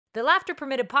The Laughter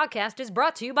Permitted podcast is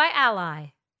brought to you by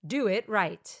Ally. Do it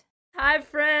right. Hi,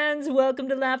 friends. Welcome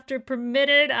to Laughter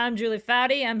Permitted. I'm Julie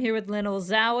Foudy. I'm here with Lynn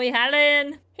Olzawi. Hi,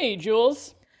 Lynn. Hey,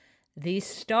 Jules. The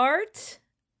start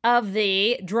of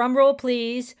the, drumroll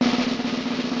please,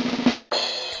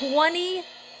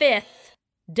 25th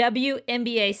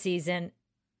WNBA season.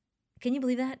 Can you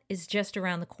believe that? Is just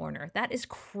around the corner. That is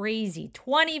crazy.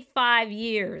 25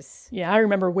 years. Yeah, I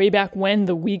remember way back when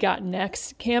the We Got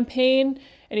Next campaign.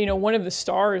 And, one of the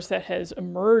stars that has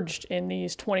emerged in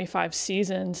these 25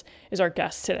 seasons is our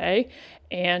guest today.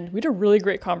 And we had a really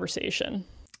great conversation.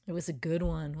 It was a good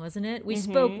one, wasn't it? We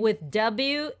spoke with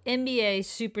WNBA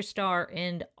superstar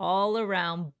and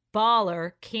all-around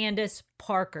baller Candace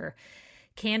Parker.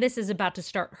 Candace is about to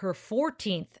start her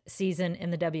 14th season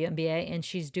in the WNBA, and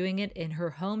she's doing it in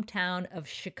her hometown of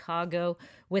Chicago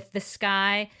with the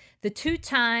Sky. The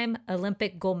two-time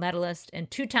Olympic gold medalist and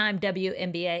two-time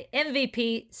WNBA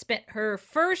MVP spent her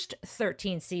first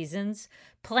 13 seasons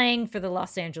playing for the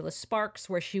Los Angeles Sparks,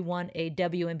 where she won a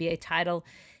WNBA title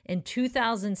in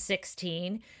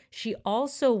 2016. She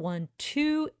also won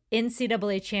 2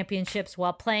 NCAA championships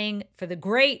while playing for the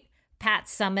great Pat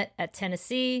Summitt at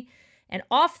Tennessee. And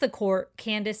off the court,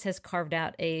 Candace has carved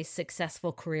out a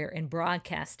successful career in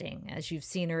broadcasting, as you've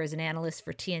seen her as an analyst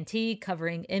for TNT,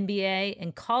 covering NBA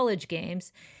and college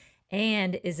games,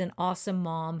 and is an awesome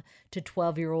mom to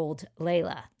 12-year-old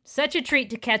Layla. Such a treat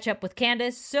to catch up with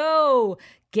Candace, so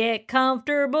get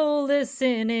comfortable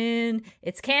listening.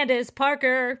 It's Candace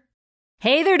Parker.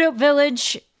 Hey there, Dope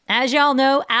Village. As y'all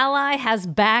know, Ally has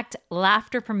backed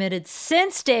Laughter Permitted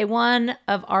since day one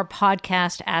of our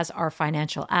podcast as our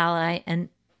financial ally. And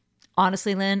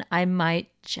honestly, Lynn, I might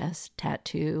just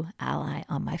tattoo Ally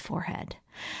on my forehead.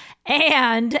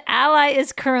 And Ally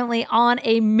is currently on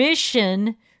a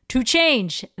mission to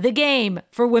change the game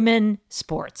for women's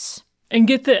sports. And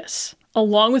get this,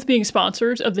 along with being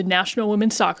sponsors of the National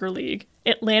Women's Soccer League,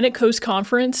 Atlantic Coast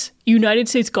Conference, United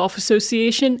States Golf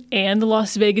Association, and the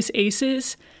Las Vegas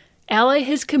Aces, Ally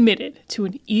has committed to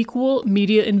an equal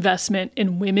media investment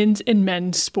in women's and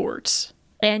men's sports.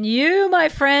 And you, my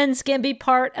friends, can be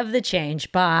part of the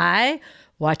change by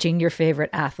watching your favorite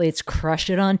athletes crush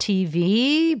it on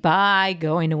TV, by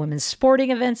going to women's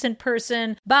sporting events in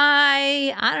person,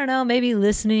 by, maybe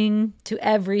listening to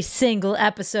every single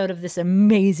episode of this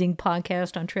amazing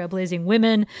podcast on trailblazing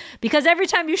women. Because every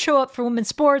time you show up for women's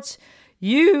sports,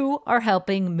 you are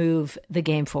helping move the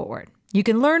game forward. You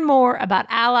can learn more about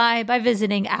Ally by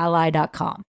visiting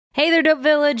ally.com. Hey there, Dope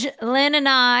Village. Lynn and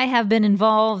I have been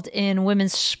involved in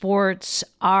women's sports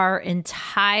our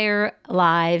entire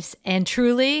lives. And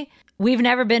truly, we've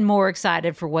never been more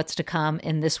excited for what's to come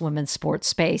in this women's sports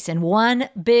space. And one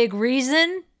big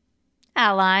reason,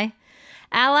 Ally.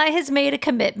 Ally has made a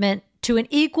commitment to an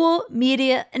equal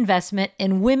media investment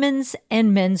in women's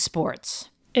and men's sports.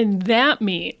 And that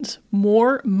means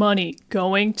more money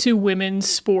going to women's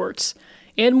sports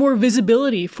and more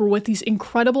visibility for what these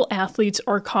incredible athletes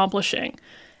are accomplishing.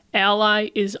 Ally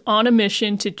is on a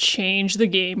mission to change the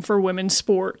game for women's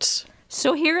sports.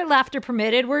 So here at Laughter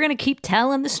Permitted, we're going to keep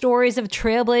telling the stories of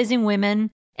trailblazing women.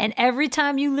 And every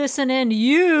time you listen in,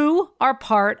 you are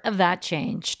part of that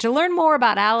change. To learn more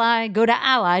about Ally, go to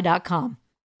ally.com.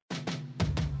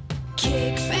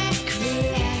 Kick back,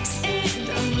 relax, and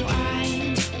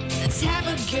unwind. Let's have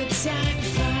a good time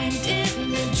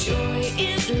finding the joy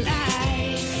in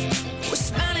life. We're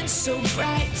smiling so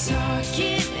bright,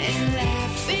 talking and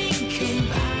laughing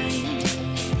combined.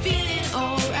 Feeling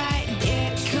alright,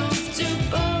 get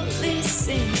comfortable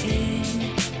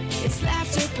listening. It's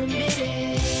Laughter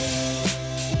Permitted.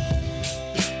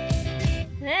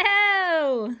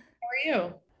 Hello! How are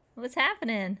you? What's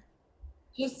happening?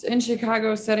 Just in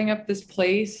Chicago, setting up this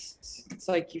place. It's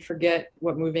like you forget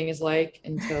what moving is like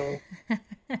until.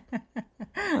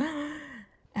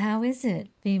 How is it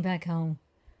being back home?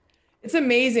 It's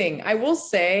amazing. I will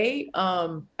say,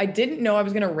 I didn't know I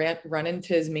was going to run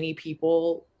into as many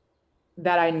people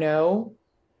that I know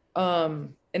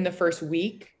in the first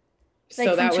week. Like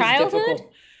so from that was childhood?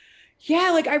 difficult.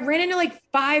 Yeah, like I ran into like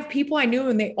 5 people I knew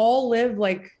and they all live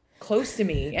like close to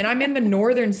me. And I'm in the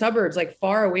northern suburbs, like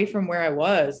far away from where I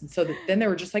was. And so then they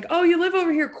were just like, oh, you live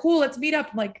over here. Cool. Let's meet up.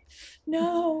 I'm like,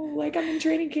 no, like I'm in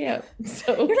training camp.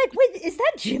 So You're like, wait, is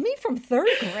that Jimmy from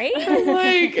 3rd grade? I'm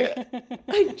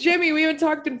like Jimmy, we haven't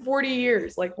talked in 40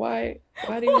 years. Like, why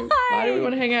do we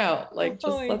want to hang out? Like,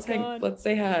 just let's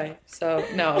say hi. So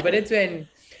no, but it's been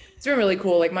really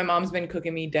cool. Like my mom's been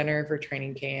cooking me dinner for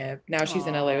training camp. Now she's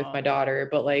in LA with my daughter,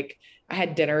 but like I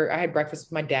had breakfast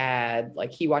with my dad.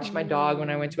 Like he watched my dog when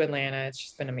I went to Atlanta. It's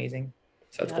just been amazing.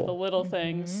 So it's cool. The little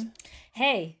things.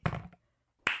 Hey,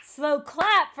 Slow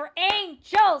clap for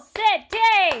Angel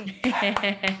City.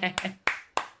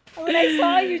 When I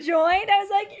saw you join, I was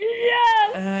like,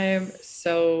 yes. I'm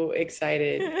so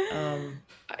excited.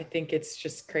 I think it's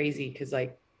just crazy because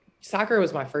like soccer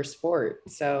was my first sport.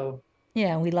 So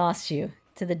yeah, we lost you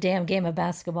to the damn game of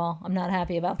basketball. I'm not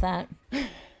happy about that.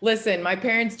 Listen, my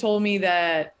parents told me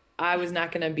that I was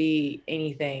not going to be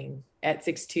anything at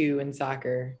 6'2" in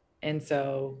soccer. And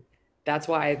so that's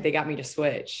why they got me to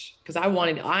switch. Because I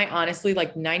honestly,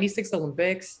 like 96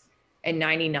 Olympics and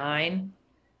 99,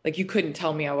 like you couldn't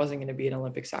tell me I wasn't going to be an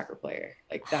Olympic soccer player.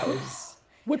 Like that was.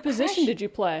 What position did you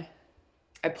play?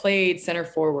 I played center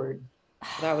forward.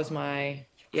 That was I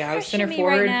was center me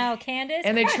forward. Right now, Candace.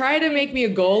 And they tried to make me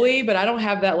a goalie, but I don't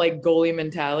have that like goalie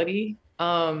mentality.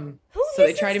 Who so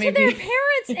they tried to make their me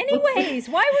parents anyways?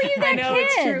 Why were you that I know, kid?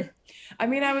 It's true. I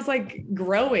mean, I was like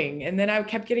growing, and then I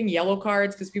kept getting yellow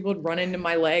cards because people would run into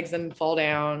my legs and fall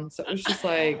down. So it was just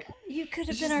like you could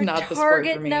have been our target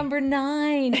target number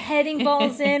 9, heading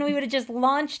balls in. We would have just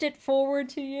launched it forward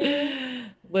to you.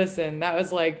 Listen, that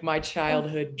was like my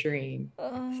childhood dream.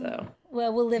 So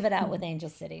well, we'll live it out with Angel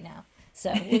City now.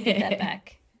 So we'll get that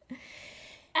back.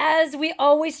 As we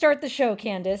always start the show,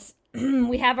 Candace,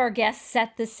 we have our guests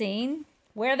set the scene,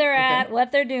 where they're at,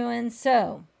 what they're doing.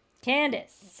 So,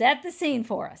 Candace, set the scene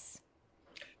for us.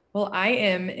 Well, I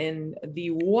am in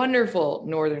the wonderful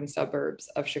northern suburbs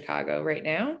of Chicago right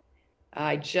now.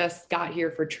 I just got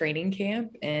here for training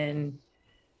camp, and,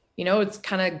 you know, it's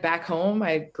kind of back home.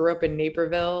 I grew up in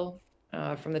Naperville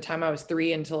from the time I was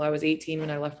 3 until I was 18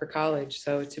 when I left for college.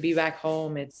 So to be back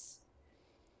home, it's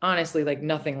honestly like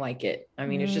nothing like it. I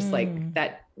mean, it's just like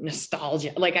that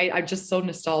nostalgia. Like I'm just so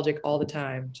nostalgic all the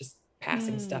time, just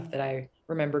passing stuff that I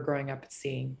remember growing up and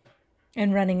seeing.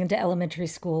 And running into elementary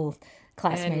school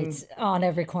classmates on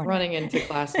every corner. Running into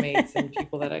classmates and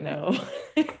people that I know.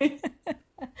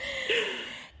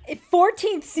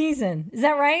 14th season, is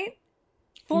that right?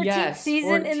 14th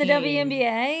season 14. In the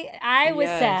WNBA. I was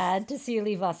sad to see you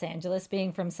leave Los Angeles,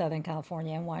 being from Southern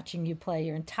California and watching you play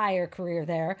your entire career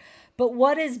there. But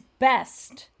what is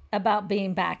best about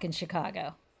being back in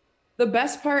Chicago? The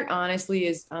best part, honestly,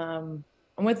 is I'm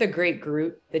with a great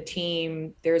group. The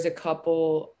team, there's a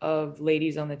couple of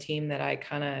ladies on the team that I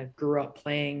kind of grew up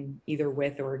playing either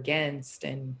with or against.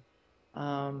 And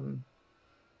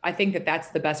I think that that's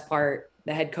the best part.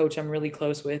 The head coach I'm really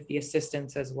close with, the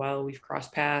assistants as well. We've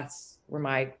crossed paths. We're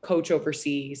my coach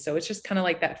overseas. So it's just kind of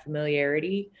like that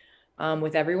familiarity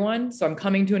with everyone. So I'm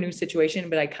coming to a new situation,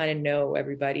 but I kind of know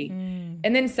everybody.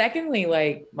 And then secondly,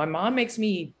 like my mom makes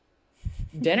me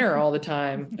dinner all the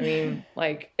time. I mean,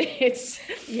 like it's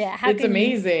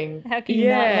amazing. How can you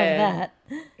not love that?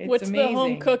 What's amazing. The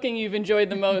home cooking you've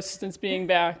enjoyed the most since being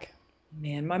back?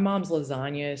 Man, my mom's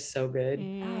lasagna is so good.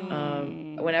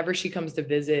 Whenever she comes to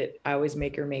visit, I always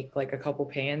make her make like a couple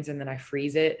pans and then I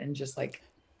freeze it and just like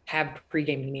have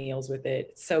pre-game meals with it.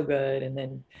 It's so good. And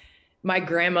then my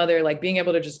grandmother, like being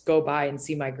able to just go by and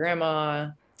see my grandma,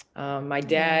 my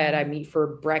dad, I meet for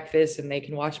breakfast and they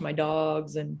can watch my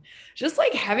dogs, and just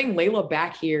like having Layla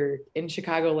back here in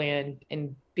Chicagoland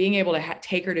and being able to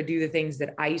take her to do the things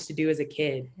that I used to do as a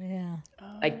kid. Yeah.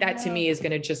 Like that to me is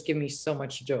going to just give me so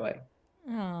much joy.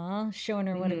 Aw, showing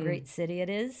her what a great city it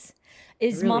is.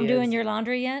 Is really Mom doing your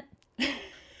laundry yet?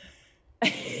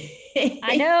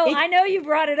 I know you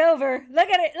brought it over. Look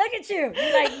at it. Look at you.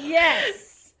 You're like,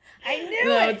 yes, I knew it.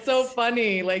 No, it's so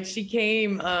funny. Like she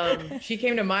came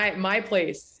to my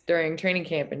place during training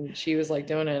camp and she was like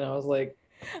doing it. And I was like,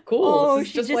 cool. Oh,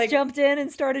 she just like, jumped in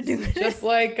and started doing it. Just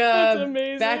like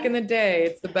back in the day.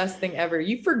 It's the best thing ever.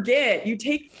 You forget. You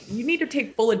need to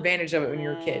take full advantage of it when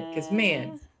you're a kid. Because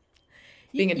man,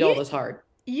 being adult is hard.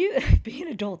 Being an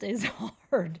adult is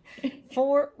hard.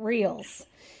 For reals.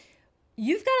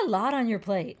 You've got a lot on your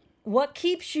plate. What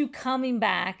keeps you coming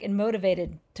back and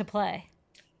motivated to play?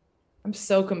 I'm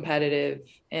so competitive.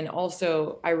 And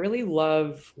also, I really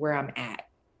love where I'm at.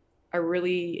 I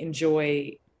really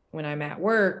enjoy when I'm at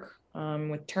work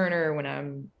with Turner, when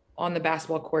I'm on the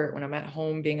basketball court, when I'm at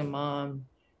home being a mom,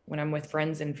 when I'm with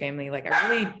friends and family. Like I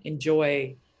really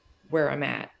enjoy where I'm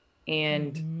at.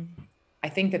 And I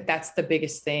think that that's the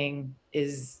biggest thing,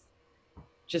 is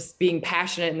just being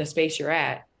passionate in the space you're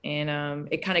at. And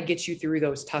it kind of gets you through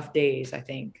those tough days, I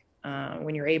think,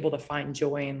 when you're able to find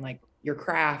joy in like your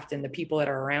craft and the people that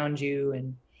are around you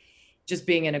and just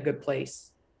being in a good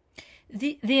place.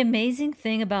 The amazing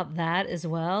thing about that as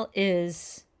well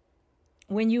is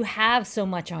when you have so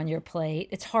much on your plate,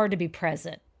 it's hard to be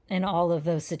present in all of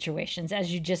those situations,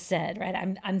 as you just said,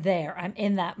 right? I'm there. I'm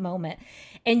in that moment.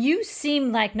 And you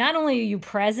seem like not only are you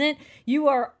present, you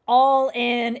are all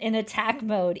in attack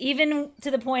mode, even to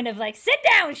the point of like, sit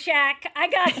down, Shaq. I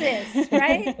got this,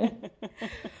 right?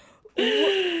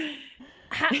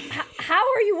 How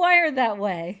are you wired that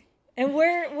way? And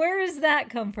where does that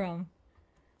come from?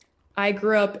 I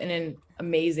grew up in an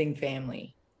amazing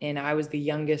family, and I was the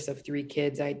youngest of 3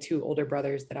 kids. I had 2 older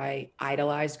brothers that I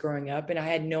idolized growing up, and I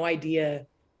had no idea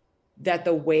that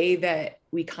the way that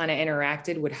we kind of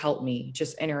interacted would help me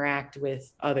just interact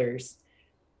with others.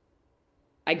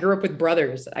 I grew up with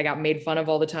brothers. I got made fun of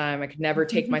all the time. I could never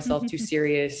take myself too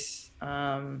serious.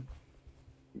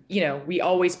 You know, we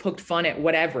always poked fun at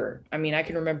whatever. I mean, I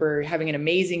can remember having an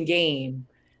amazing game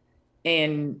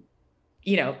and,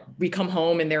 you know, we come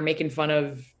home and they're making fun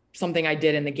of something I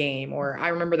did in the game. Or I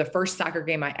remember the first soccer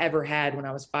game I ever had when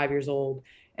I was 5 years old,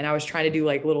 and I was trying to do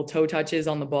like little toe touches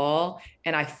on the ball,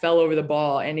 and I fell over the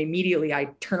ball, and immediately I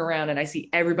turn around and I see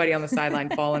everybody on the sideline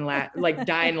fall and like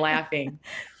dying laughing.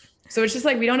 So it's just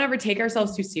like, we don't ever take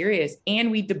ourselves too serious,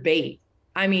 and we debate.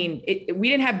 I mean, we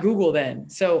didn't have Google then.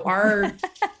 So our,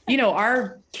 you know,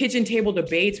 our kitchen table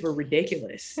debates were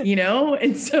ridiculous, you know?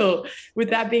 And so with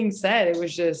that being said, it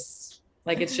was just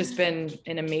like, it's just been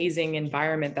an amazing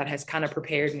environment that has kind of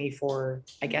prepared me for,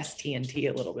 I guess, TNT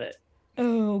a little bit.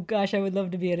 Oh gosh, I would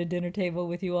love to be at a dinner table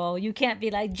with you all. You can't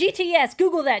be like, GTS,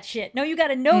 Google that shit. No, you got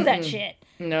to know that shit.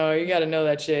 No, you got to know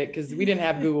that shit, because we didn't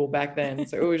have Google back then.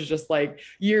 So it was just like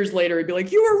years later, it'd be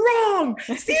like, you were wrong.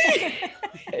 See?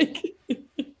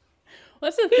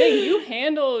 That's the thing. You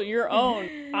handle your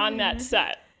own on that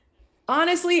set.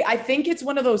 Honestly, I think it's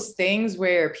one of those things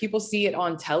where people see it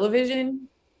on television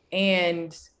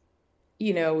and,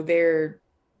 you know, they're,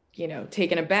 you know,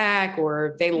 taken aback,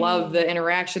 or they love the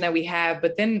interaction that we have.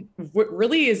 But then what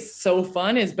really is so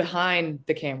fun is behind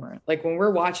the camera. Like when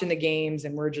we're watching the games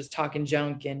and we're just talking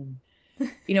junk, and,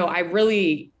 you know, I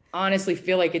really honestly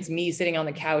feel like it's me sitting on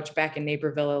the couch back in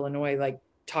Naperville, Illinois, like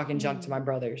talking junk to my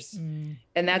brothers. And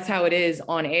that's how it is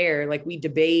on air. Like we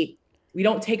debate, we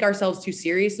don't take ourselves too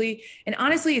seriously. And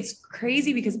honestly, it's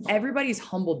crazy because everybody's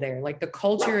humbled there. Like the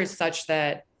culture is such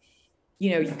that,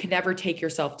 you know, you can never take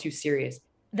yourself too serious.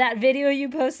 That video you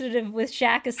posted with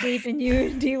Shaq asleep and you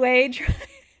and D-Wade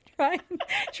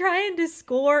trying to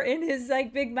score in his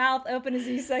like big mouth open as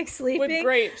he's like sleeping. With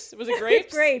grapes. Was it grapes?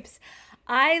 With grapes.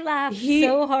 I laughed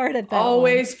so hard at that.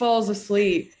 Always falls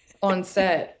asleep on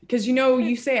set. Because, you know,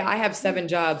 you say I have 7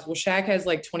 jobs. Well, Shaq has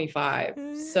like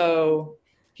 25. So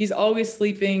he's always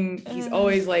sleeping. He's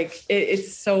always like,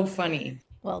 it's so funny.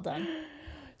 Well done.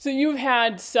 So you've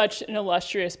had such an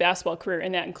illustrious basketball career,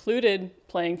 and that included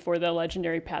playing for the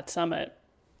legendary Pat Summitt.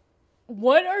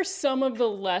 What are some of the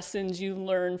lessons you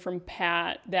learned from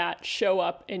Pat that show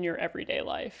up in your everyday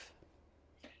life?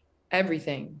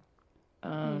 Everything.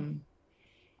 I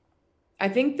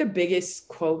think the biggest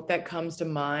quote that comes to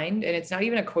mind, and it's not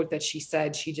even a quote that she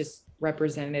said, she just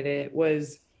represented it,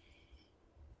 was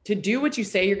to do what you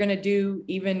say you're going to do,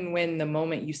 even when the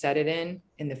moment you said it in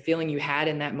and the feeling you had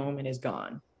in that moment is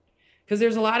gone. Because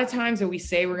there's a lot of times that we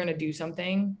say we're going to do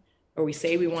something, or we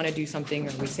say we want to do something,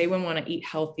 or we say we want to eat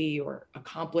healthy or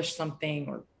accomplish something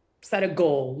or set a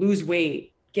goal, lose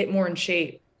weight, get more in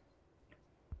shape.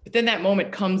 But then that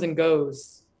moment comes and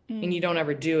goes and you don't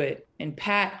ever do it. And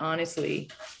Pat honestly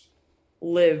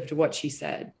lived what she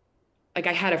said. Like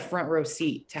I had a front row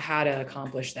seat to how to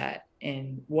accomplish that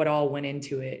and what all went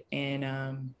into it.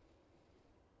 And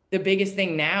the biggest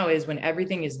thing now is when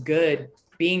everything is good,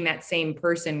 being that same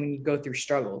person when you go through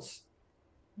struggles.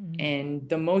 And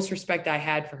the most respect I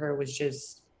had for her was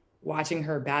just watching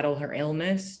her battle her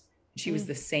illness. She was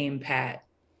the same Pat,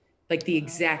 like the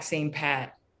exact same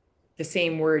Pat, the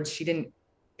same words. She didn't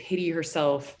pity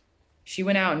herself. She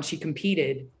went out and she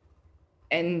competed.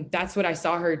 And that's what I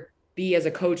saw her be as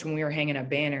a coach when we were hanging up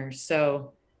banners.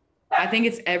 So I think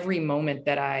it's every moment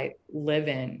that I live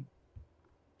in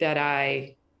that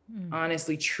I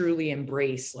honestly, truly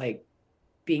embrace, like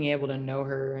being able to know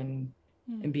her and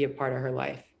be a part of her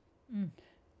life.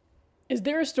 Is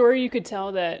there a story you could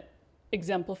tell that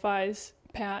exemplifies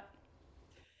Pat?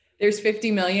 There's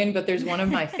 50 million, but there's one of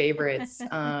my favorites.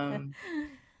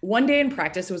 One day in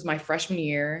practice, it was my freshman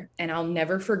year, and I'll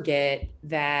never forget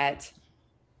that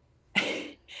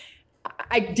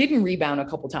I didn't rebound a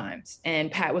couple times.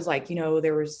 And Pat was like, you know,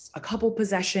 there was a couple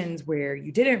possessions where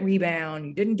you didn't rebound,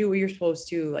 you didn't do what you're supposed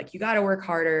to, like you got to work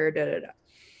harder, da, da, da.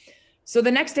 So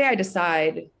the next day I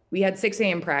decide, we had 6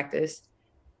 a.m. practice.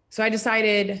 So I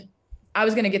decided I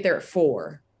was going to get there at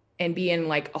 4 and be in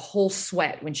like a whole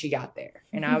sweat when she got there.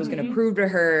 And I was going to prove to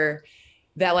her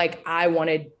that like I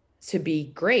wanted to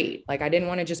be great. Like I didn't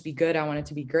want to just be good. I wanted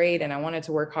to be great, and I wanted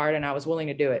to work hard, and I was willing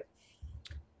to do it.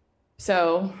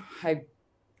 So I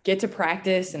get to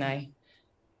practice and I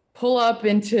pull up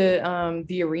into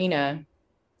the arena,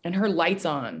 and her light's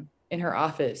on in her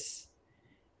office.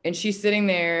 And she's sitting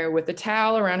there with a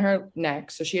towel around her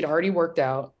neck. So she had already worked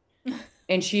out.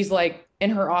 And she's like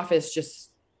in her office,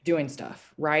 just doing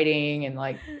stuff, writing and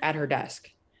like at her desk.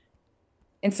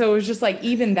 And so it was just like,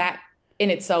 even that in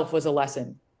itself was a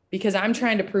lesson, because I'm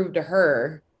trying to prove to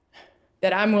her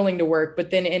that I'm willing to work. But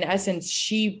then in essence,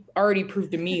 she already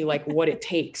proved to me like what it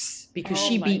takes, because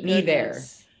she beat me there.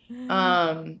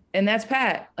 And that's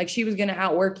Pat. Like she was going to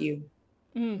outwork you.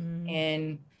 Mm-hmm.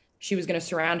 And she was going to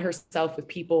surround herself with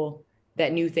people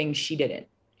that knew things she didn't.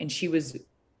 And she was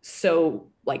so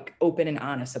like open and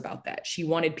honest about that. She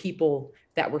wanted people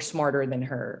that were smarter than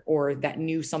her or that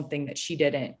knew something that she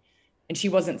didn't. And she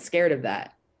wasn't scared of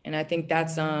that. And I think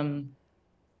that's a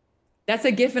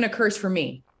gift and a curse for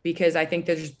me, because I think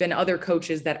there's been other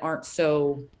coaches that aren't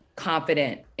so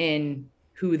confident in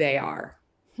who they are.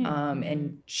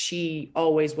 And she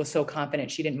always was so confident.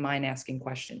 She didn't mind asking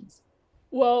questions.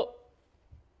 Well,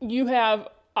 you have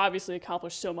obviously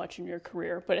accomplished so much in your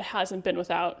career, but it hasn't been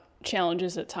without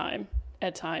challenges at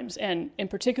times. And in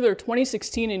particular,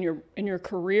 2016 in your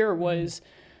career was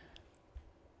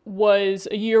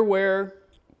a year where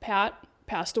Pat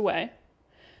passed away.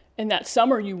 And that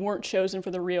summer, you weren't chosen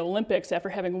for the Rio Olympics after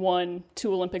having won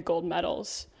 2 Olympic gold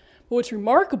medals. But what's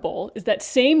remarkable is that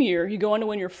same year, you go on to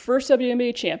win your first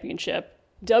WNBA championship,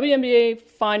 WNBA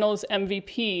Finals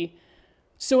MVP.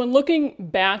 So in looking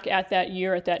back at that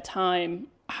year, at that time,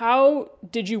 how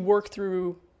did you work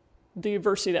through the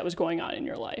adversity that was going on in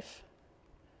your life?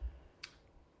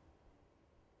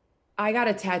 I got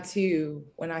a tattoo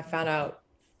when I found out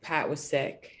Pat was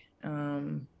sick.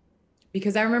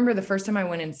 Because I remember the first time I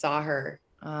went and saw her,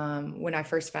 when I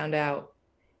first found out.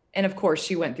 And of course,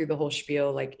 she went through the whole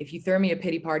spiel. Like, if you throw me a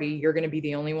pity party, you're going to be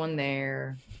the only one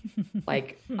there.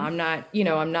 Like, I'm not going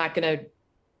to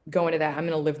go into that. I'm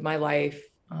going to live my life.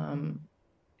 And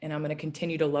I'm going to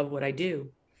continue to love what I do.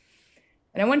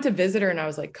 And I went to visit her and I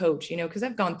was like, Coach, because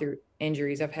I've gone through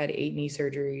injuries. I've had 8 knee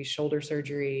surgeries, shoulder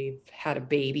surgery, had a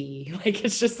baby. Like,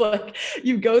 it's just like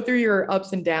you go through your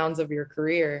ups and downs of your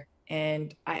career.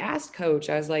 And I asked Coach,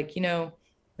 I was like, when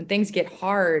things get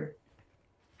hard,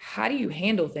 how do you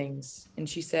handle things? And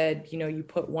she said, you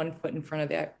put one foot in front of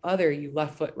the other, you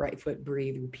left foot, right foot,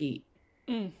 breathe, repeat.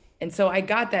 And so I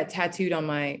got that tattooed on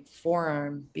my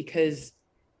forearm because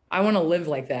I want to live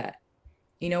like that.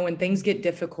 When things get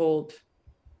difficult,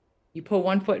 you put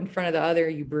one foot in front of the other,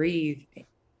 you breathe,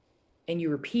 and you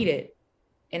repeat it.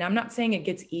 And I'm not saying it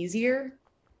gets easier,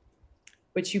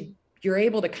 but you're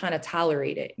able to kind of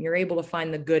tolerate it. And you're able to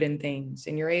find the good in things,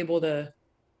 and you're able to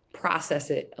process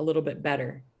it a little bit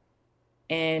better.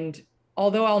 And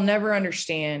although I'll never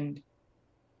understand,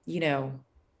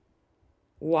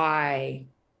 why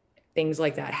things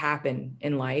like that happen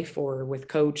in life or with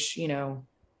Coach,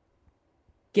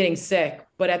 getting sick.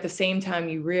 But at the same time,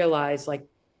 you realize like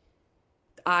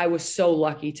I was so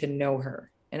lucky to know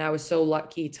her, and I was so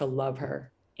lucky to love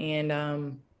her.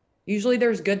 And usually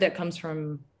there's good that comes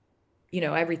from,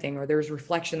 everything, or there's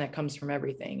reflection that comes from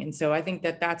everything. And so I think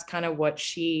that that's kind of what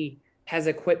she has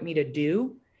equipped me to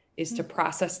do, is to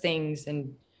process things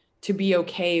and to be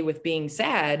okay with being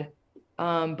sad,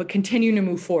 but continue to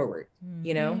move forward,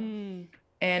 And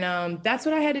that's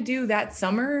what I had to do that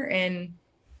summer. And,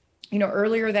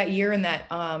 earlier that year in that,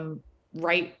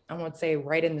 right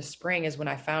in the spring is when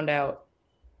I found out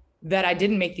that I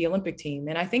didn't make the Olympic team.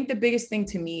 And I think the biggest thing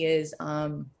to me is,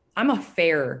 I'm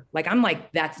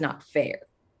like, that's not fair,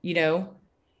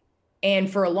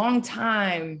 And for a long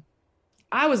time,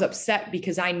 I was upset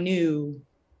because I knew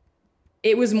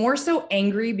it was more so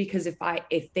angry because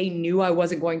if they knew I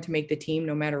wasn't going to make the team,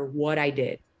 no matter what I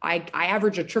did, I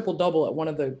averaged a triple double at one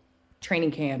of the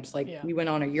training camps. We went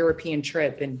on a European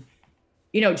trip, and,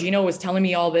 Gino was telling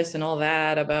me all this and all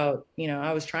that about,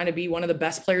 I was trying to be one of the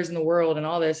best players in the world and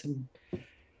all this.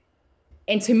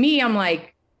 And to me, I'm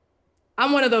like,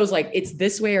 I'm one of those, like, it's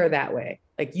this way or that way.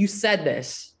 Like, you said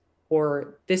this,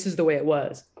 or this is the way it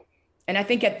was. And I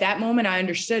think at that moment, I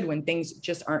understood when things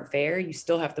just aren't fair, you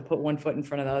still have to put one foot in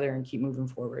front of the other and keep moving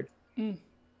forward.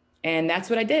 And that's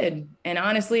what I did. And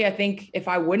honestly, I think if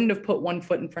I wouldn't have put one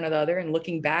foot in front of the other, and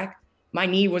looking back, my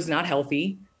knee was not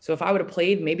healthy. So if I would have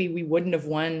played, maybe we wouldn't have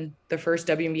won the first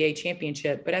WNBA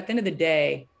championship. But at the end of the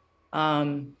day,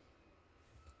 I've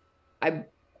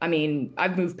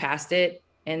moved past it.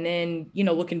 And then,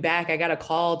 looking back, I got a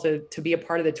call to be a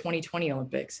part of the 2020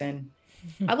 Olympics. And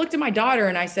I looked at my daughter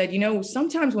and I said,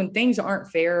 sometimes when things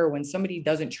aren't fair, or when somebody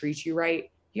doesn't treat you right,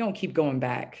 you don't keep going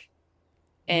back.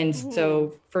 And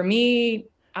so for me,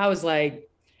 I was like,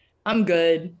 I'm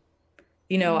good.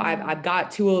 I've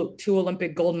got two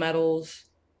Olympic gold medals.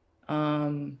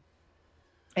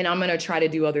 And I'm going to try to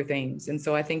do other things. And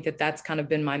so I think that that's kind of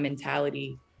been my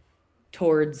mentality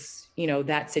towards,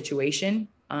 that situation,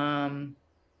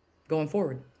 going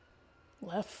forward.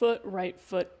 Left foot, right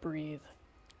foot, breathe.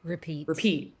 Repeat.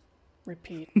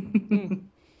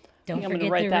 Don't Don't I'm forget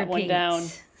gonna write that one down.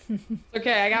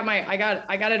 Okay, I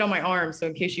got it on my arm, so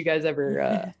in case you guys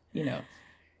ever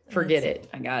forget it,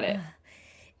 I got it.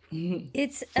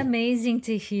 It's amazing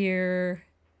to hear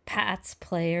Pat's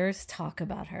players talk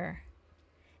about her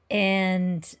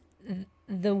and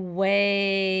the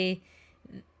way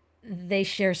they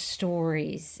share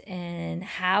stories and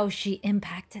how she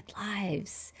impacted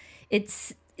lives.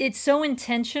 It's so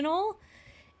intentional,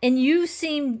 and you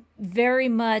seem very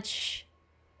much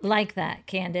like that,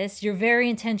 Candace. You're very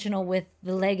intentional with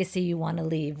the legacy you want to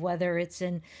leave, whether it's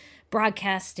in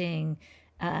broadcasting,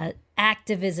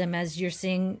 activism, as you're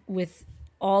seeing with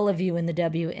all of you in the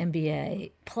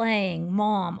WNBA, playing,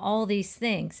 mom, all these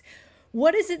things.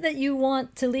 What is it that you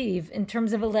want to leave in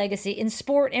terms of a legacy in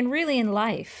sport and really in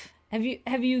life? Have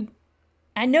you,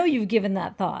 I know you've given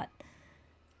that thought.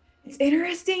 It's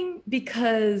interesting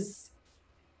because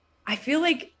I feel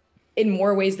like in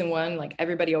more ways than one, like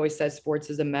everybody always says sports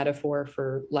is a metaphor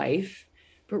for life,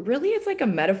 but really it's like a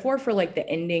metaphor for like the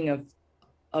ending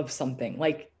of something.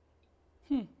 Like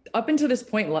up until this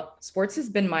point, sports has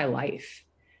been my life.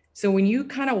 So when you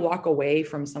kind of walk away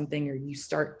from something or you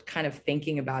start kind of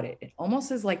thinking about it, it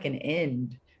almost is like an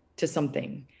end to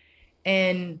something.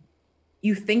 And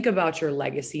you think about your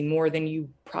legacy more than you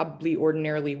probably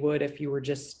ordinarily would if you were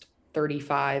just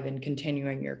 35 and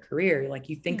continuing your career. Like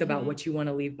you think about what you want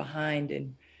to leave behind.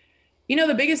 And,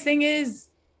 the biggest thing is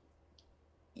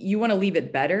you want to leave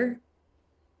it better.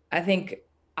 I think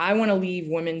I want to leave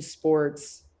women's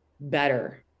sports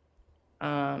better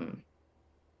than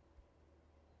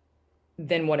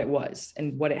what it was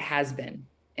and what it has been.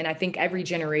 And I think every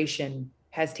generation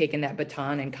has taken that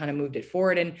baton and kind of moved it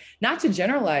forward. And not to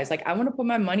generalize, like I want to put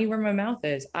my money where my mouth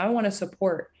is. I want to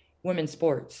support women's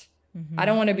sports. I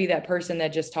don't want to be that person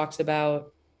that just talks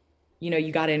about,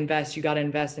 you got to invest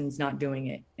and it's not doing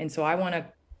it. And so I want to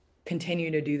continue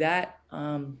to do that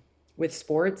with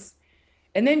sports.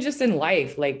 And then just in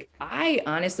life, like I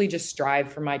honestly just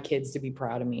strive for my kids to be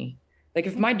proud of me. Like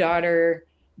if my daughter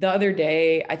the other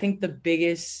day, I think the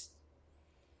biggest,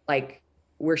 like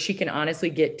where she can honestly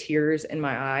get tears in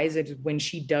my eyes is when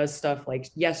she does stuff like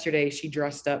yesterday, she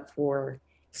dressed up for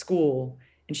school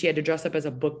and she had to dress up as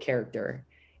a book character.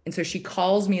 And so she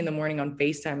calls me in the morning on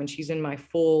FaceTime and she's in my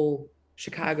full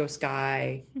Chicago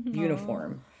Sky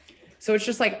uniform. So it's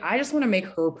just like, I just want to make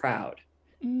her proud.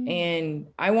 And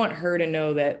I want her to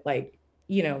know that like,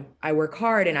 I work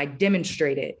hard and I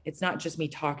demonstrate it. It's not just me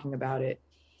talking about it.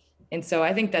 And so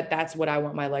I think that that's what I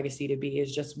want my legacy to be,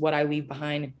 is just what I leave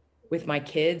behind with my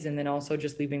kids. And then also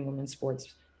just leaving women's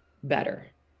sports better.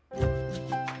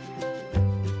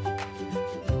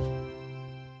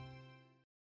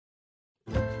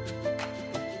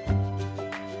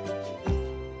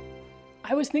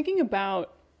 I was thinking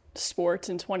about sports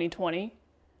in 2020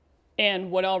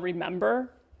 and what I'll remember.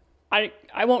 I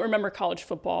won't remember college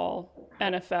football,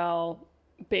 NFL,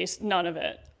 none of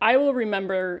it. I will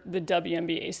remember the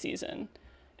WNBA season.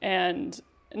 And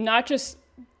not just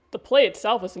the play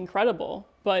itself was incredible,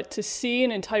 but to see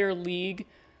an entire league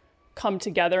come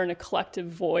together in a collective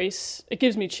voice, it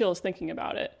gives me chills thinking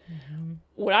about it.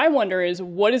 What I wonder is,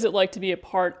 what is it like to be a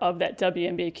part of that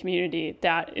WNBA community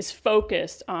that is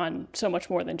focused on so much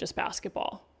more than just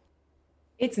basketball?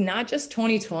 It's not just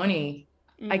 2020.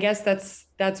 I guess that's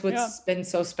what's been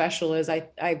so special, is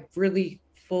I really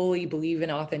fully believe in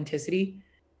authenticity.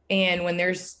 And when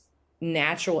there's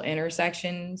natural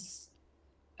intersections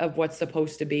of what's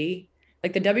supposed to be,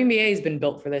 like the WNBA has been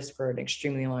built for this for an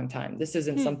extremely long time. This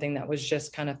isn't something that was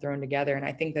just kind of thrown together. And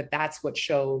I think that that's what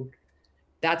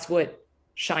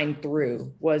shined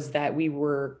through, was that we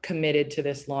were committed to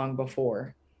this long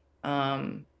before.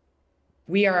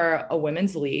 We are a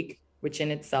women's league, which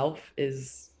in itself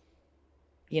is,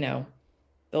 the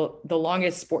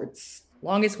longest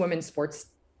women's sports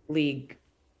league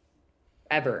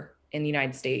ever in the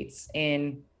United States.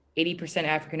 And 80%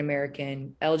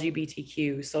 African-American,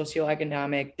 LGBTQ,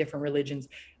 socioeconomic, different religions.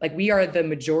 Like we are the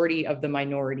majority of the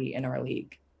minority in our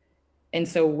league. And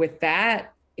so with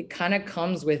that, it kind of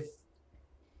comes with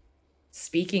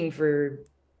speaking for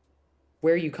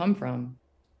where you come from,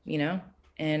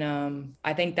 And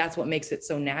I think that's what makes it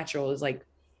so natural, is like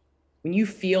when you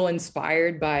feel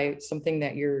inspired by something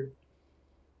that you're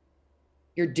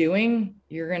doing,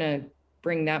 you're going to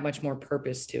bring that much more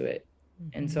purpose to it.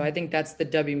 And so I think that's the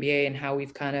WNBA and how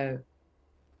we've kind of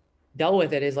dealt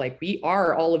with it, is like, we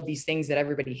are all of these things that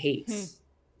everybody hates,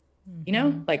 you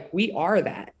know, like we are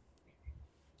that.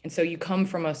 And so you come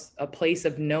from a place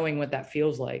of knowing what that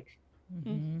feels like.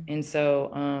 And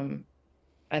so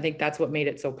I think that's what made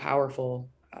it so powerful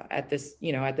at this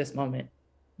moment.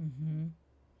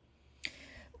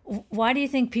 Why do you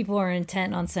think people are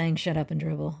intent on saying shut up and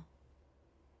dribble?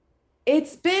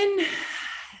 It's been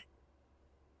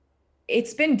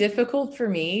difficult for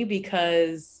me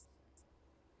because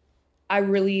I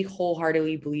really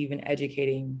wholeheartedly believe in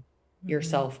educating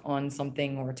yourself on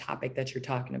something or a topic that you're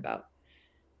talking about.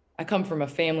 I come from a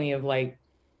family of like,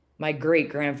 my great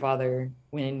grandfather,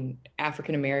 when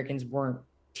African Americans weren't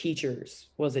teachers,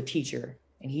 was a teacher,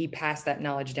 and he passed that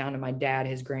knowledge down to my dad,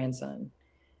 his grandson.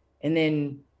 And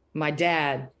then my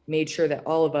dad made sure that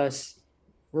all of us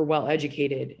were well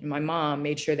educated, and my mom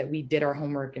made sure that we did our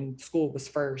homework and school was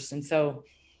first. And so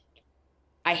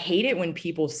I hate it when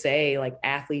people say like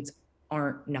athletes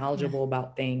aren't knowledgeable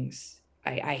about things.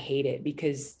 I hate it,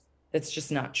 because that's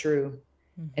just not true.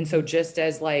 And so just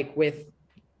as like with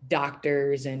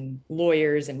doctors and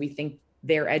lawyers, and we think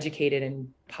they're educated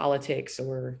in politics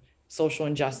or social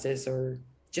injustice or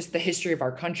just the history of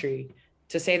our country,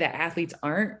 to say that athletes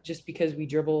aren't, just because we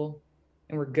dribble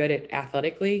and we're good at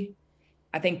athletically,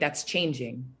 I think that's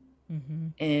changing.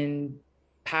 And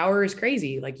power is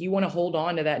crazy. Like, you want to hold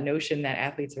on to that notion that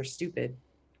athletes are stupid,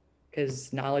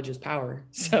 because knowledge is power.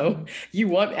 So you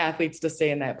want athletes to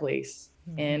stay in that place.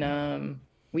 And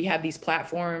we have these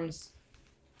platforms,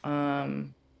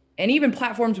 and even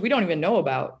platforms we don't even know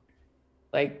about.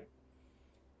 Like,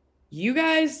 you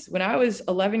guys, when I was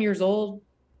 11 years old,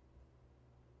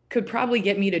 could probably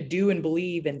get me to do and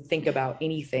believe and think about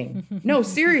anything. No,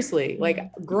 seriously, like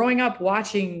growing up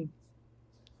watching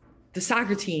the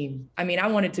soccer team, I mean, I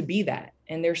wanted to be that.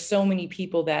 And there's so many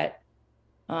people that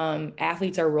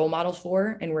athletes are role models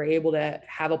for, and we're able to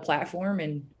have a platform.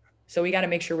 And so we got to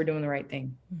make sure we're doing the right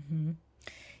thing.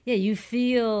 Yeah, you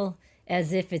feel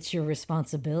as if it's your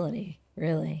responsibility,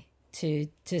 really, to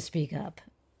speak up.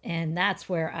 And that's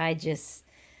where I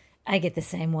get the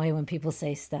same way when people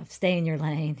say stuff, stay in your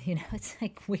lane. You know, it's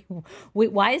like,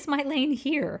 why is my lane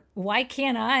here? Why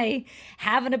can't I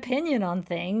have an opinion on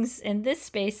things in this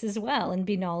space as well, and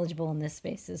be knowledgeable in this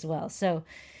space as well? So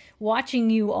watching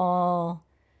you all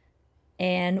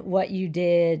and what you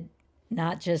did,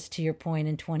 not just to your point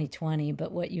in 2020,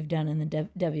 but what you've done in the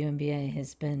WNBA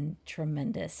has been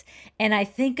tremendous. And I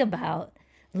think about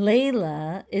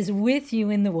Layla is with you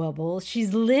in the wobble.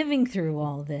 She's living through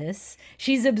all this.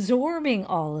 She's absorbing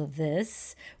all of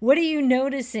this. What are you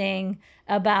noticing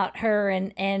about her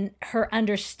and her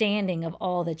understanding of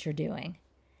all that you're doing?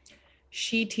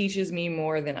 She teaches me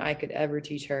more than I could ever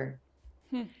teach her.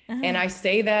 And I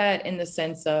say that in the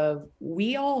sense of,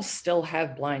 we all still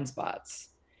have blind spots.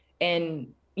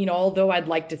 And, you know, although I'd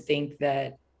like to think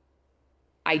that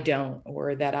I don't,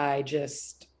 or that I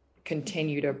just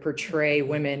continue to portray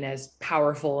women as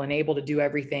powerful and able to do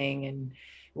everything, and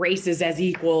races as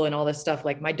equal and all this stuff,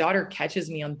 like, my daughter catches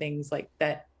me on things like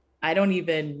that I don't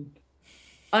even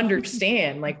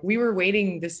understand. Like, we were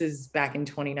waiting, this is back in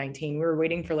 2019, we were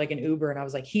waiting for like an Uber, and I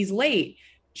was like, he's late.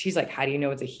 She's like, how do you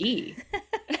know it's a he?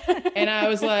 And I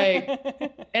was like,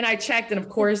 and I checked, and of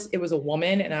course it was a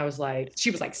woman. And I was like,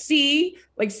 she was like, see,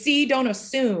 don't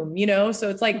assume, you know? So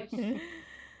it's like,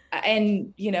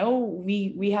 and you know,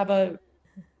 we have a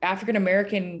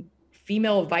African-American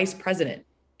female vice president.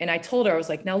 And I told her, I was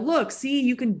like, now look, see,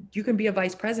 you can be a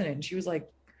vice president. And she was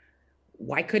like,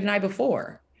 why couldn't I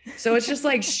before? So it's just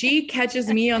like, she catches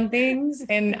me on things,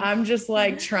 and I'm just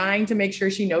like trying to make sure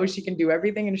she knows she can do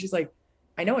everything. And she's like,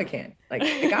 I know I can, like,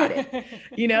 I got it,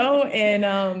 you know?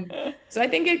 And so I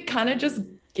think it kind of just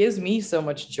gives me so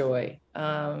much joy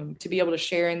to be able to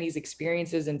share in these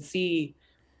experiences and see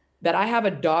that I have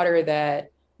a daughter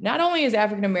that not only is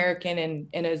African-American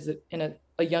and is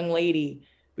a young lady,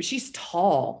 but she's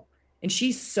tall, and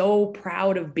she's so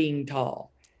proud of being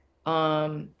tall.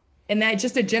 And that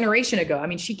just a generation ago, I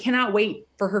mean, she cannot wait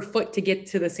for her foot to get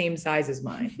to the same size as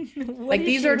mine. Like,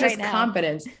 these are just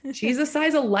confidence. She's a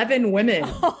size 11 woman.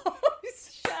 Oh,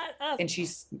 shut up. And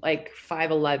she's like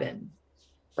 5'11"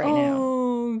 right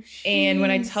now. And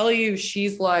when I tell you,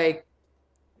 she's like,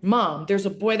 Mom, there's a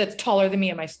boy that's taller than me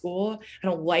at my school. I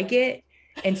don't like it.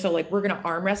 And so like, we're going to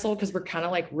arm wrestle, because we're kind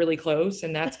of like really close,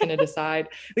 and that's going to decide.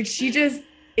 Like,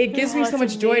 it gives me so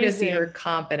much joy to see her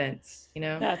confidence, you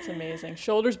know? That's amazing.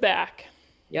 Shoulders back.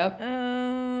 Yep.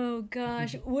 Oh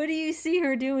gosh, what do you see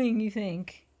her doing, you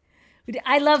think?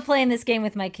 I love playing this game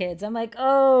with my kids. I'm like,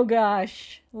 oh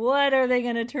gosh, what are they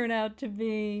gonna turn out to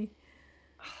be?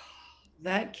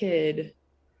 That kid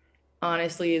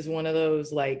honestly is one of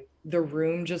those, like, the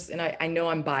room just, and I know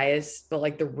I'm biased, but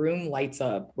like the room lights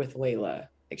up with Layla.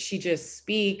 Like she just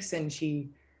speaks and you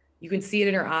can see it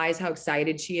in her eyes how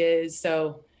excited she is.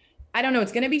 So I don't know,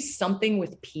 it's going to be something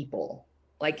with people.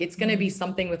 Like it's going to be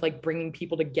something with like bringing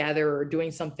people together or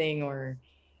doing something or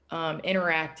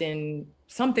interacting,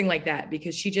 something like that,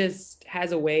 because she just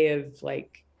has a way of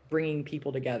like bringing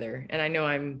people together. And I know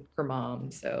I'm her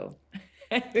mom, so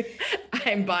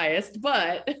I'm biased,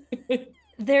 but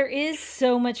there is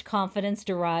so much confidence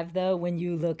derived though when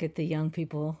you look at the young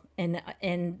people and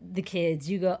the kids.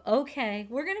 You go, okay,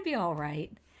 we're gonna be all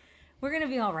right. We're gonna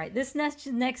be all right. This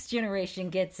next generation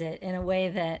gets it in a way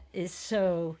that is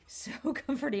so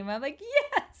comforting. I'm like,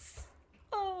 yes.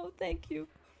 Oh, thank you.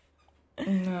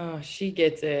 No, she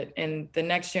gets it, and the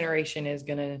next generation is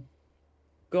going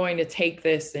to take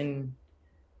this and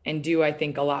do, I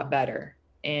think, a lot better.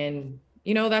 And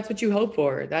you know, that's what you hope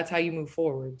for. That's how you move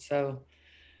forward. So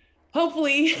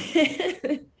hopefully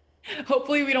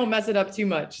we don't mess it up too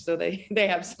much so they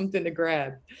have something to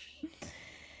grab.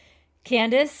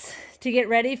 Candace, to get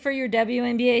ready for your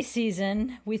WNBA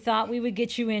season, we thought we would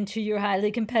get you into your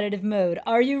highly competitive mode.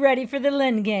 Are you ready for the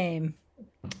Lynn game?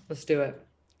 Let's do it.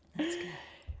 That's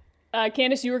good.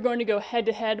 Candace, you are going to go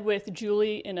head-to-head with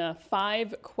Julie in a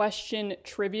 5-question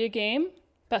trivia game.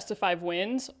 Best of 5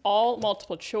 wins, all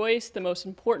multiple choice. The most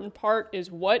important part is,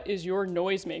 what is your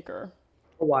noisemaker?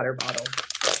 A water bottle.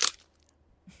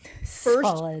 First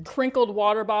Solid. crinkled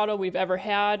water bottle we've ever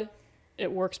had. It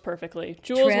works perfectly.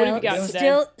 Jules, what have you got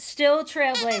today? Still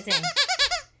trailblazing.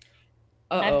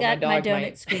 I've got my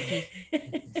donut squeaky.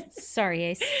 Sorry,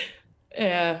 Ace.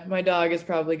 Yeah, my dog is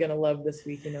probably going to love the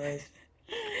squeaky noise.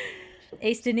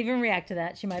 Ace didn't even react to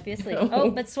that. She might be asleep. No.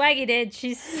 Oh, but Swaggy did.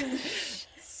 She's...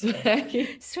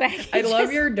 Swaggy. I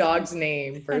love your dog's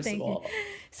name, first of all.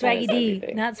 Swaggy D,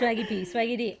 everything. Not Swaggy P.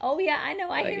 Swaggy D. Oh, yeah, I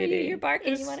know. I hear you. You're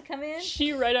barking. You want to come in?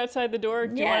 She right outside the door.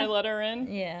 Do you want to let her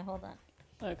in? Yeah, hold on.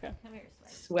 Okay. Come here,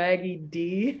 Swaggy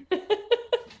D.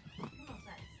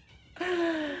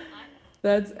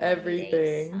 That's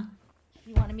everything.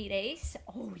 You want to meet Ace?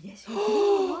 Oh, yes, you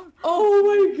do. Oh,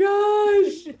 my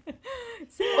gosh.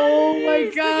 Oh,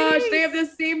 my gosh. They have the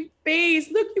same face.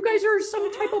 Look, you guys are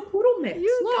some type of poodle mix.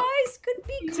 Guys could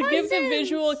be cousins. To give the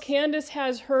visual, Candace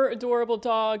has her adorable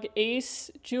dog,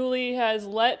 Ace. Julie has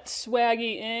let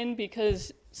Swaggy in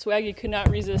because Swaggy could not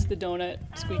resist the donut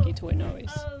squeaky toy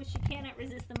noise. Oh, she cannot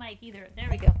resist the mic either. There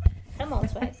we go. Come on,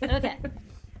 Swags. Okay.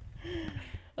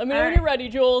 Let me know when you're ready,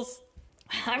 Jules.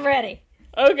 I'm ready.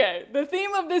 Okay, the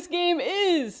theme of this game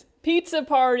is Pizza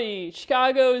Party.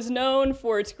 Chicago is known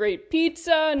for its great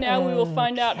pizza. Now we will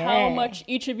find out how much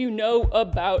each of you know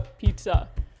about pizza.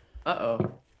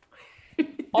 Uh-oh.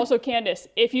 Also, Candace,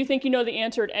 if you think you know the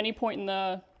answer at any point in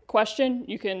the question,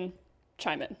 you can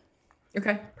chime in.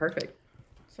 Okay, perfect.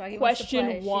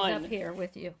 Question 1. She's up here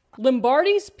with you.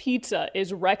 Lombardi's Pizza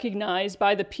is recognized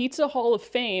by the Pizza Hall of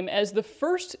Fame as the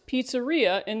first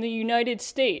pizzeria in the United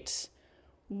States.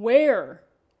 Where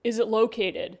is it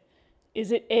located?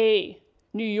 Is it A,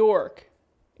 New York,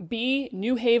 B,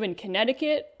 New Haven,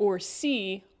 Connecticut, or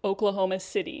C, Oklahoma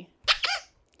City?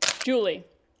 Julie.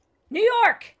 New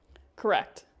York.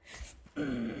 Correct.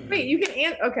 Wait, you can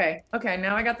answer. Okay,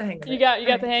 now I got the hang of it. You got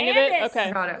the hang of it? Okay.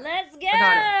 I got it. Let's go,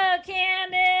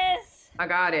 Candace. I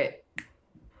got it.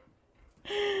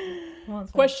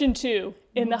 Question 2.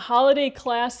 In the holiday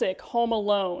classic Home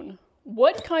Alone,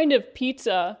 what kind of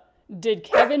pizza did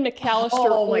Kevin McAllister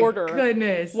order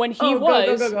when he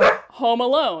was home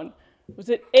alone? Was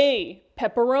it A,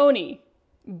 pepperoni,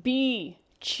 B,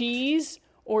 cheese,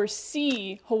 or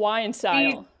C, Hawaiian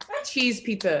style? Cheese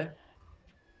pizza.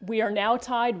 We are now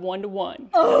tied 1-1.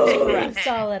 Oh,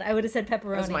 solid. I would have said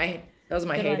pepperoni. That was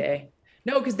my heyday.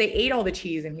 No, because they ate all the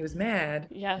cheese and he was mad.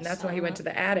 Yes. And that's why he went to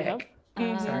the attic.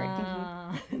 Yep. Sorry.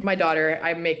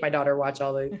 I make my daughter watch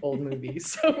all the old movies.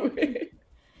 So.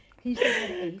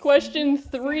 Question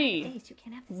 3.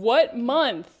 What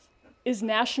month is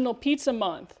National Pizza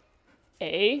Month?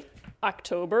 A,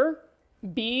 October,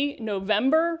 B,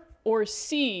 November, or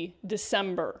C,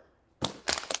 December?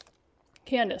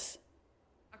 Candace.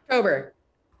 October.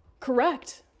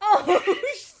 Correct. Oh,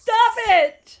 stop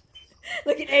it.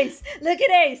 Look at Ace.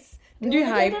 You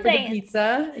hype for the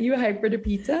pizza? You hype for the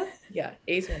pizza? Yeah,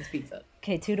 Ace wants pizza.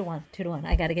 Okay, 2-1.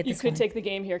 I got to get this one. You could take the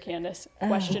game here, Candace.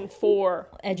 Question 4.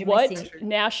 What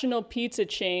national pizza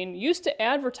chain used to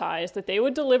advertise that they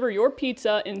would deliver your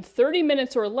pizza in 30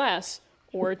 minutes or less,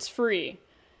 or it's free?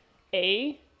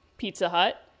 A, Pizza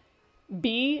Hut,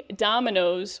 B,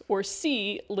 Domino's, or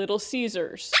C, Little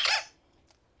Caesars?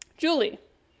 Julie.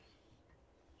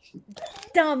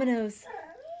 Domino's.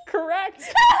 Correct.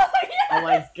 Oh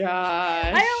my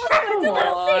gosh. I almost went to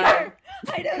Little Caesar.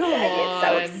 I know, it's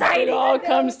so exciting. It all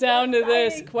comes down to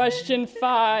this. Question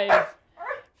 5.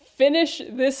 Finish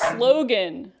this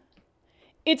slogan.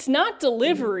 It's not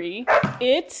delivery,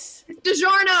 it's...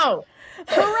 DiGiorno.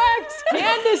 Correct.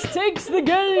 Candace takes the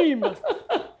game.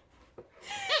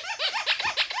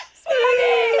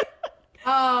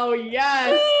 Oh,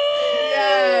 yes.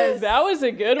 Yes. That was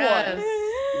a good Yes. one.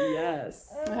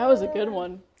 Yes. That was a good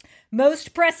one.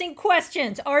 Most pressing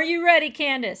questions. Are you ready,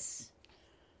 Candace?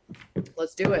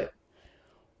 Let's do it.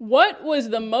 What was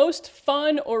the most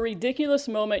fun or ridiculous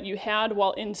moment you had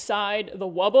while inside the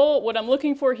Wubble? What I'm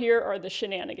looking for here are the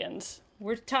shenanigans.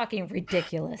 We're talking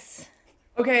ridiculous.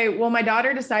 Okay, well, my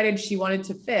daughter decided she wanted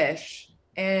to fish,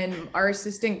 and our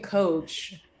assistant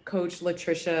coach, Coach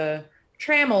Latricia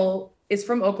Trammell, is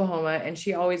from Oklahoma, and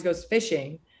she always goes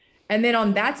fishing. And then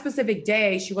on that specific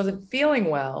day, she wasn't feeling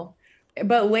well.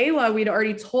 But Layla, we'd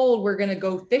already told we're going to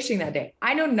go fishing that day.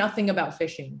 I know nothing about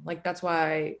fishing. Like, that's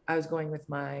why I was going with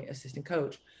my assistant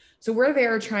coach. So we're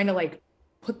there trying to like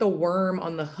put the worm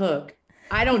on the hook.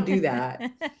 I don't do that.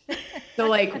 So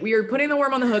like we were putting the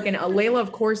worm on the hook, and Layla,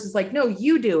 of course, is like, no,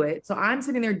 you do it. So I'm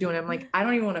sitting there doing it. I'm like, I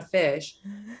don't even want to fish.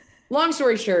 Long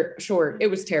story short, it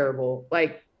was terrible.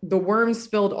 Like the worm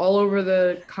spilled all over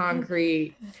the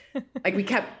concrete. Like we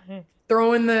kept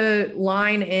throwing the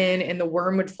line in and the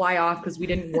worm would fly off because we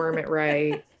didn't worm it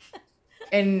right.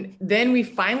 And then we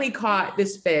finally caught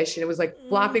this fish, and it was like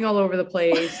flopping all over the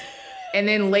place. And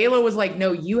then Layla was like,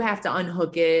 no, you have to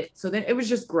unhook it. So then it was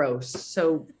just gross.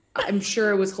 So I'm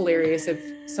sure it was hilarious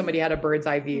if somebody had a bird's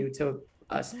eye view to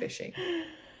us fishing.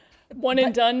 One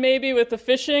and done maybe with the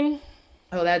fishing?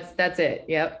 Oh, that's it.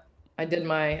 Yep. I did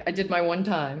my one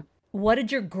time. What did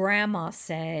your grandma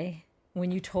say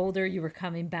when you told her you were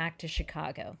coming back to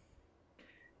Chicago?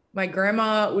 My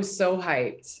grandma was so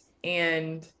hyped,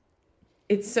 and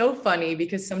it's so funny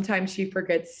because sometimes she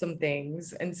forgets some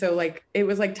things. And so like, it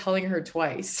was like telling her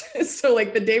twice. So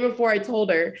like the day before I told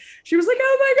her, she was like,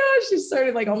 oh my gosh, she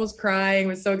started like almost crying,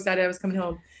 was so excited I was coming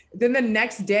home. Then the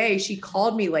next day she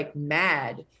called me like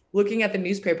mad, looking at the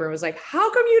newspaper, and was like,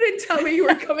 how come you didn't tell me you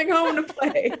were coming home to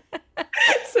play?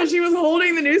 So she was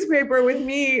holding the newspaper with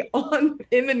me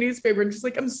in the newspaper, and she's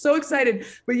like, I'm so excited,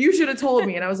 but you should have told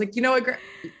me. And I was like, you know what?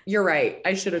 You're right.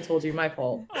 I should have told you. My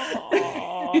fault.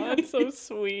 Aww, that's so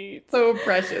sweet. So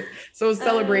precious. So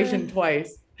celebration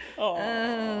twice.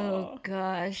 Oh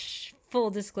gosh. Full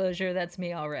disclosure, that's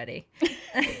me already.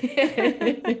 Wait,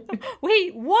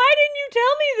 why didn't you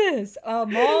tell me this?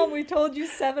 Mom, we told you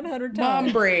 700 times.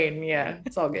 Mom brain. Yeah,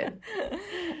 it's all good.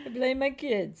 I blame my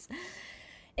kids.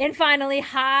 And finally,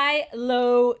 high,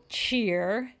 low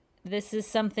cheer. This is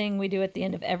something we do at the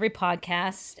end of every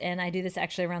podcast, and I do this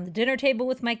actually around the dinner table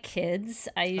with my kids.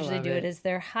 I usually do it as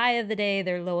their high of the day,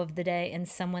 their low of the day, and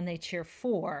someone they cheer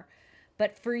for.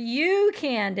 But for you,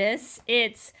 Candace,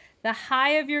 it's the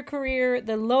high of your career,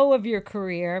 the low of your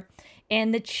career,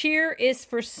 and the cheer is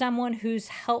for someone who's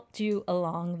helped you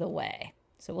along the way.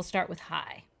 So we'll start with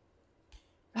high.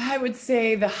 I would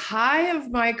say the high of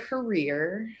my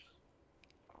career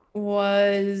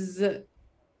was,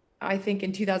 I think,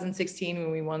 in 2016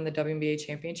 when we won the WNBA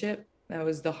championship. That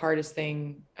was the hardest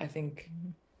thing I think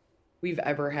we've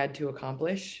ever had to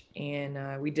accomplish.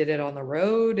 And we did it on the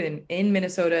road and in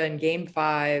Minnesota in Game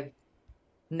 5.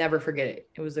 Never forget it.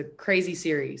 It was a crazy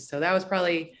series. So that was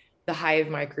probably the high of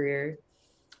my career.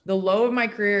 The low of my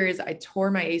career is I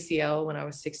tore my ACL when I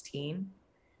was 16.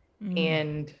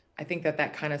 And I think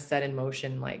that kind of set in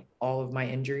motion like all of my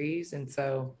injuries. And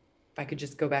so if I could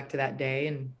just go back to that day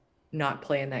and not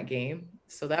play in that game.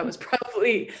 So that was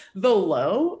probably the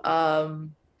low.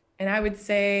 And I would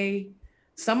say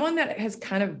someone that has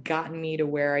kind of gotten me to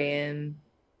where I am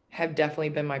have definitely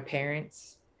been my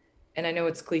parents. And I know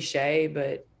it's cliche,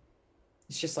 but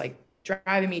it's just like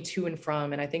driving me to and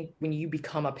from. And I think when you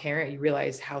become a parent, you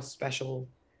realize how special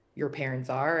your parents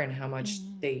are and how much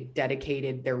they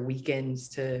dedicated their weekends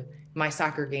to my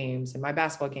soccer games and my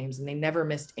basketball games. And they never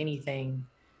missed anything.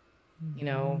 You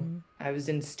know, I was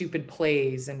in stupid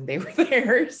plays and they were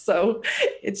there. So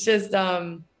it's just,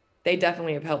 they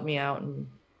definitely have helped me out and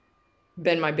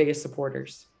been my biggest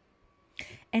supporters.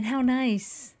 And how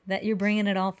nice that you're bringing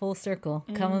it all full circle,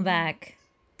 coming back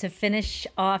to finish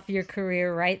off your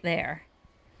career right there.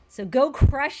 So go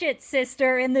crush it,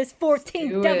 sister, in this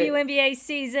 14th WNBA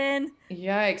season.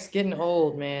 Yikes, getting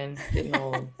old, man. Getting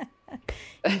old.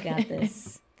 You got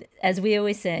this. as we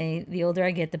always say, the older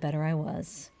I get, the better I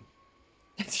was.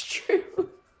 It's true.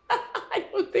 I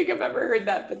don't think I've ever heard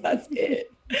that, but that's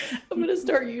it. I'm going to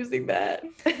start using that.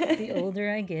 The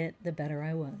older I get, the better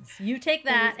I was. You take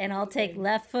that, and I'll take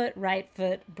left foot, right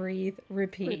foot, breathe,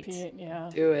 repeat. Repeat, yeah.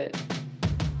 Do it.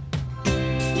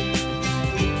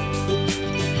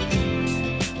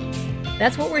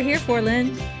 That's what we're here for,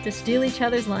 Lynn. To steal each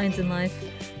other's lines in life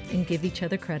and give each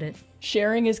other credit.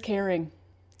 Sharing is caring.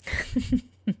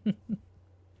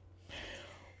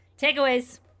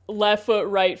 Takeaways. Left foot,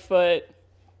 right foot,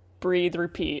 breathe,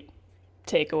 repeat.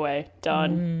 Takeaway.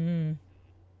 Done.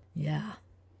 Yeah,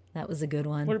 that was a good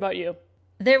one. What about you?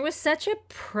 There was such a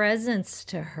presence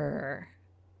to her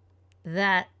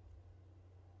that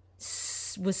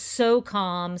was so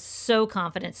calm, so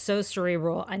confident, so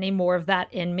cerebral. I need more of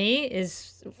that in me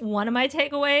is one of my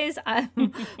takeaways.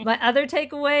 My other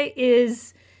takeaway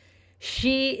is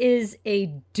she is a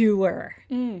doer.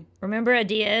 Remember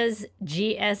Adia's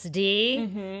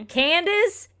GSD?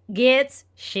 Candace gets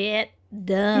shit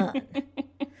done.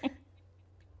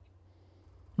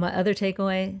 My other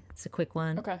takeaway, it's a quick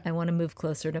one. Okay. I want to move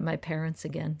closer to my parents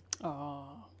again. Oh.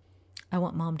 I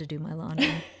want mom to do my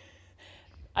laundry.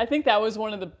 I think that was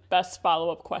one of the best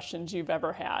follow-up questions you've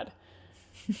ever had.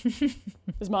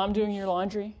 Is mom doing your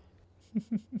laundry?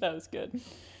 That was good.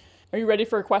 Are you ready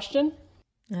for a question?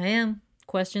 I am.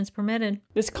 Questions permitted.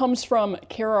 This comes from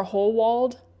Kara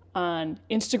Holwald on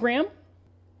Instagram.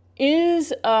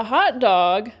 Is a hot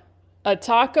dog a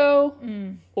taco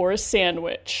or a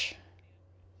sandwich?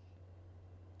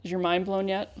 Is your mind blown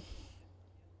yet?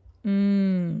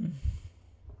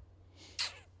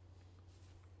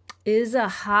 Is a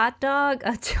hot dog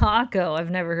a taco? I've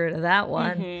never heard of that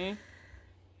one.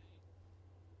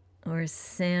 Or a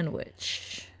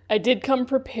sandwich. I did come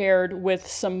prepared with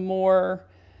some more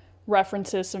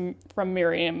references from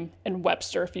Merriam and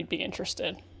Webster if you'd be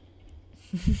interested.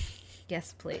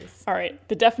 Yes, please. All right.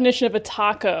 The definition of a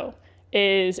taco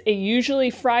is a usually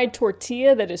fried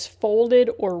tortilla that is folded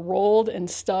or rolled and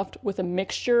stuffed with a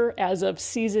mixture as of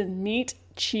seasoned meat,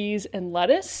 cheese, and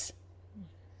lettuce.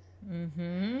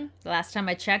 Last time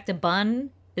I checked, a bun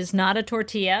is not a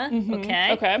tortilla.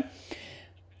 Okay. Okay.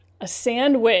 A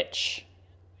sandwich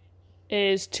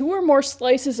is 2 or more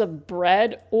slices of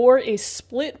bread or a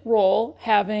split roll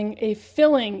having a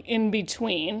filling in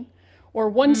between, or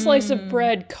one slice of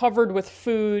bread covered with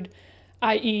food,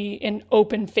 i.e. an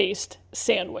open-faced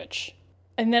sandwich.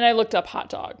 And then I looked up hot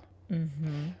dog.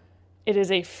 It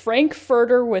is a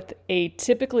frankfurter with a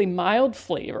typically mild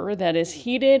flavor that is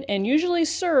heated and usually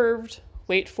served,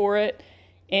 wait for it,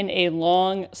 in a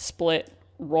long split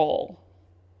roll.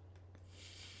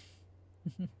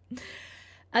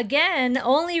 Again,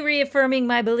 only reaffirming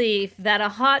my belief that a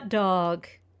hot dog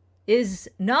is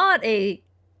not a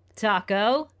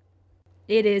taco.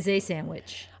 It is a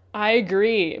sandwich. I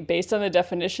agree. Based on the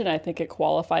definition, I think it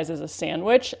qualifies as a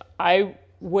sandwich. I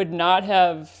would not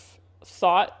have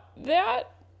thought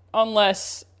that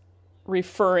unless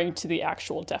referring to the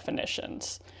actual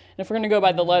definitions. And if we're going to go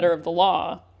by the letter of the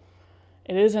law,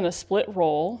 it is in a split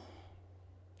roll.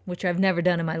 Which I've never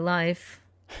done in my life,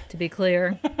 to be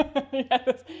clear.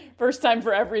 Yes. First time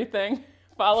for everything.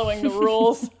 Following the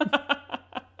rules.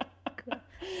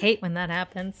 Hate when that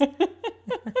happens.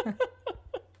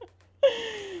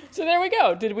 So there we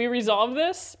go. Did we resolve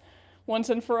this once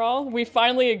and for all? We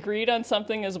finally agreed on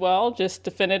something as well, just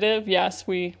definitive. Yes,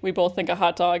 we both think a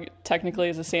hot dog technically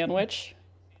is a sandwich.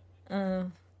 Oh,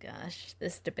 gosh,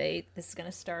 this debate, this is going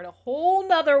to start a whole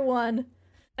nother one.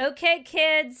 Okay,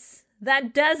 kids,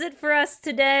 that does it for us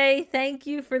today. Thank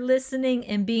you for listening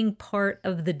and being part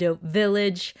of the Dope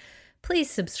Village.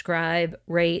 Please subscribe,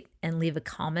 rate, and leave a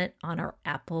comment on our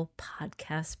Apple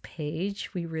Podcast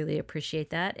page. We really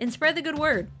appreciate that. And spread the good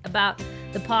word about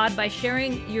the pod by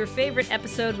sharing your favorite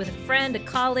episode with a friend, a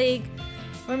colleague,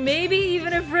 or maybe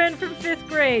even a friend from 5th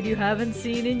grade you haven't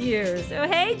seen in years. Oh,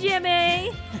 hey,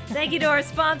 Jimmy! Thank you to our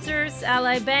sponsors,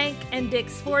 Ally Bank and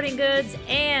Dick's Sporting Goods,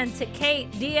 and to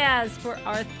Kate Diaz for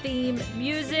our theme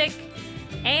music.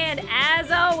 And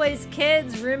as always,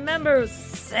 kids, remember,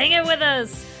 sing it with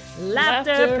us.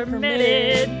 Laughter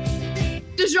permitted.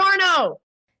 DiGiorno!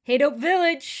 Hey, Dope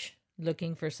Village.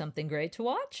 Looking for something great to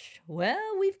watch?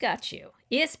 Well, we've got you.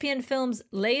 ESPN Films'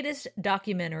 latest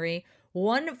documentary,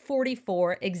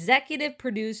 144, executive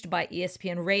produced by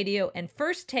ESPN Radio and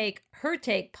First Take, Her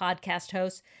Take podcast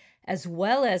host as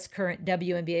well as current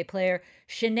WNBA player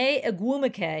Shanae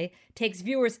Egwumike, takes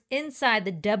viewers inside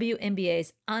the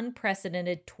WNBA's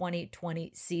unprecedented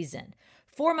 2020 season.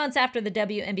 4 months after the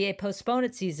WNBA postponed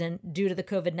its season due to the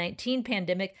COVID-19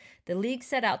 pandemic, the league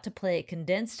set out to play a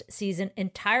condensed season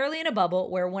entirely in a bubble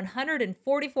where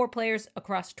 144 players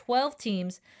across 12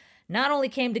 teams not only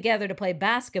came together to play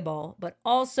basketball, but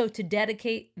also to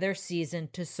dedicate their season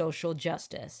to social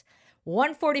justice.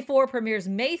 144 premieres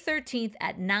May 13th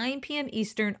at 9 p.m.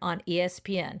 Eastern on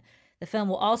ESPN. The film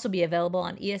will also be available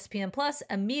on ESPN Plus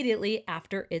immediately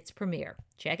after its premiere.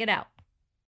 Check it out.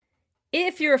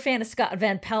 If you're a fan of Scott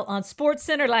Van Pelt on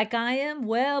SportsCenter like I am,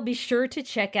 well, be sure to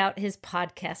check out his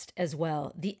podcast as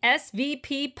well, the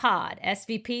SVP Pod.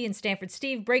 SVP and Stanford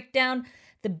Steve break down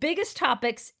the biggest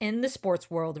topics in the sports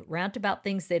world, rant about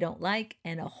things they don't like,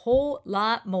 and a whole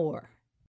lot more.